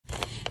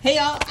Hey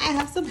y'all, I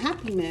have some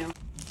happy mail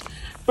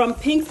from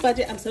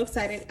Pinkxbudgetz. I'm so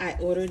excited. I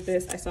ordered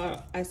this. I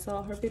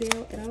saw her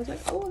video and I was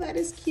like, oh, that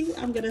is cute.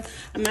 I'm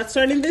not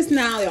starting this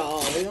now,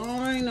 y'all. We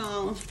already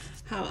know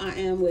how I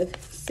am with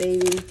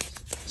saving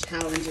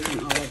challenges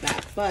and all of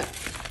that. But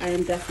I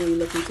am definitely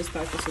looking to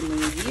start this in the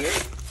new year.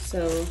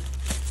 So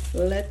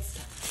let's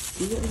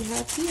see what we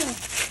have here.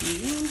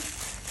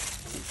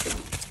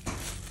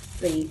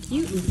 Thank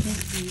you.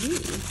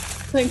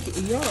 Thank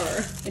you.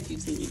 If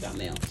you've seen me by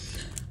mail.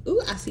 Ooh,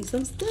 I see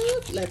some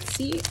stuff. Let's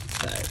see.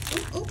 Sorry.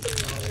 Oh, open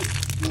those.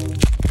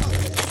 All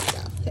of that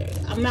stuff. There we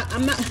go. I'm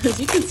not,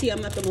 as you can see,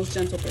 I'm not the most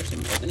gentle person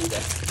opening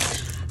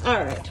this.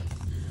 All right.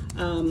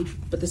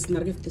 But this is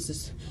not a gift. This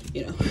is,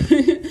 you know,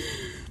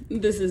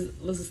 this is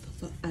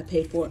stuff I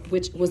paid for,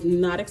 which was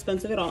not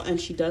expensive at all. And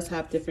she does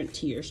have different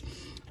tiers.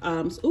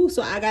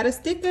 So I got a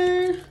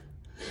sticker.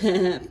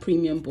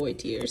 Premium boy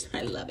tears.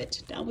 I love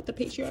it. Down with the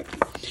patriarchy.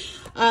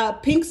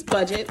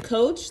 Pinkxbudgetz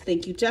coach.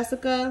 Thank you,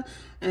 Jessica.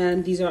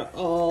 And these are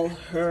all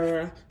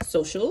her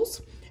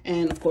socials.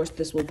 And of course,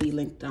 this will be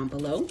linked down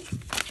below.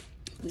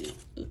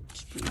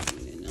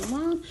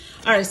 All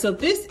right, so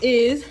this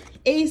is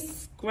a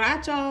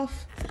scratch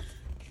off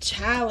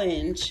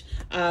challenge.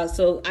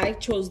 So I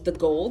chose the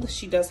gold.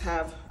 She does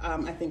have,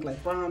 I think,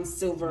 like bronze,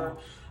 silver,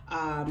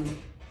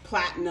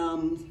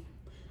 platinum,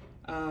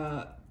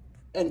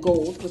 and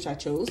gold, which I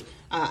chose.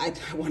 I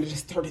wanted to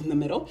start in the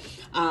middle,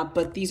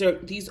 but these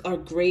are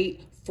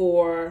great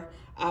for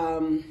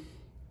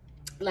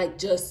like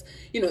just,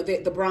 you know,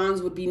 the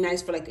bronze would be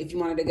nice for like if you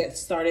wanted to get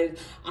started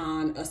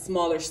on a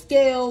smaller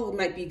scale. It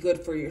might be good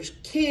for your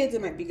kids. It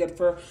might be good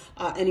for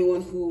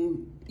anyone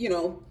who, you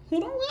know,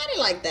 who don't got it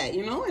like that,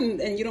 you know,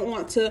 and you don't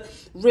want to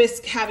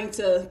risk having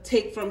to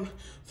take from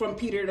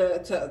Peter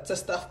to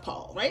stuff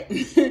Paul, right?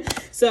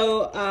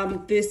 So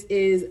this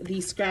is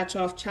the scratch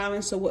off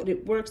challenge. So what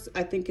it works,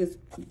 I think, is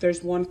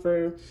there's one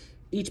for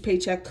each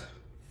paycheck,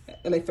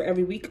 like for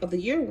every week of the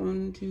year.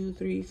 1, 2,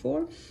 3,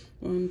 4.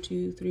 1,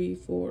 2, 3,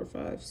 4,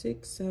 5,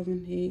 6,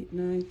 7, 8,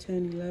 9,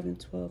 10, 11,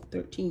 12,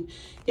 13.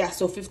 Yeah,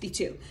 so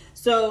 52.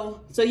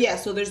 So yeah,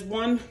 so there's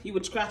one, you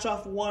would scratch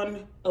off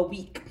one a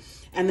week.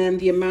 And then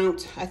the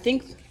amount, I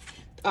think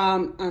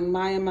on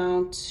my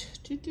amount,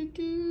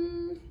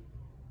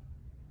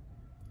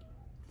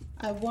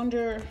 I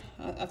wonder,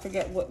 I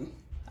forget what,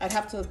 I'd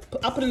have to,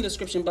 I'll put in the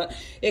description, but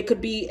it could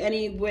be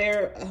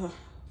anywhere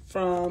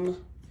from,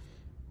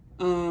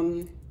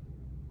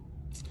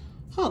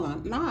 hold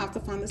on, now I have to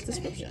find this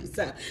description.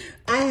 So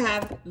I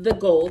have the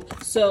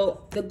gold.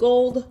 So the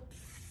gold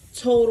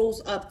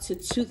totals up to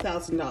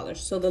 $2,000.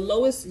 So the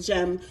lowest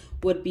gem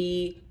would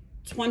be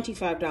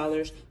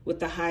 $25,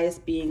 with the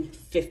highest being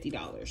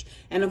 $50.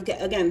 And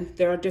again,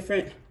 there are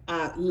different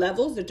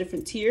levels, there are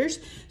different tiers.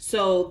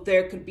 So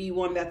there could be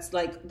one that's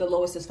like the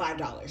lowest is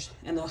 $5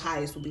 and the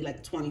highest will be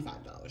like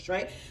 $25,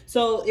 right?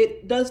 So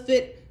it does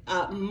fit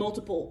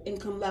multiple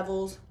income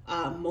levels,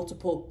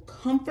 multiple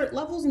comfort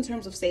levels in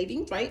terms of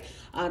savings, right?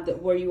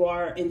 Where you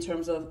are in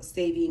terms of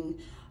saving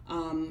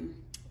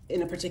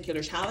in a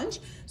particular challenge.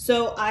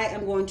 So I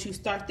am going to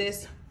start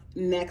this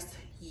next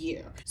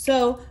year.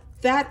 So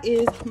that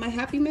is my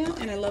happy mail,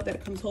 and I love that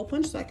it comes hole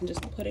punch, so I can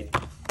just put it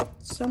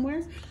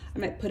somewhere. I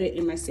might put it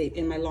in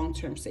my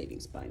long-term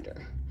savings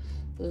binder.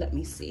 Let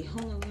me see.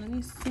 Hold on, let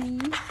me see.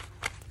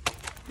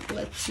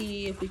 Let's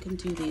see if we can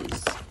do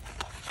these.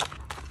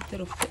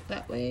 It'll fit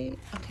that way.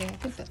 Okay, I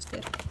think that's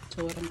good.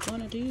 So what I'm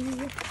gonna do,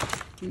 I'm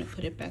gonna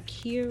put it back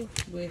here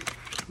with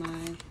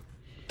my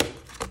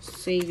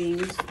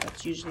savings.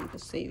 That's usually the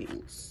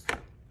savings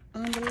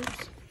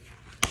envelopes.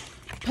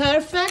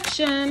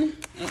 Perfection.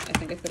 Oh, I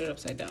think I put it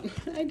upside down.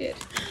 I did.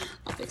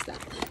 I'll fix that.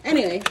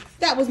 Anyway,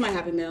 that was my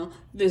happy mail.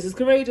 This is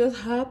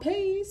Courageous.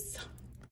 Peace.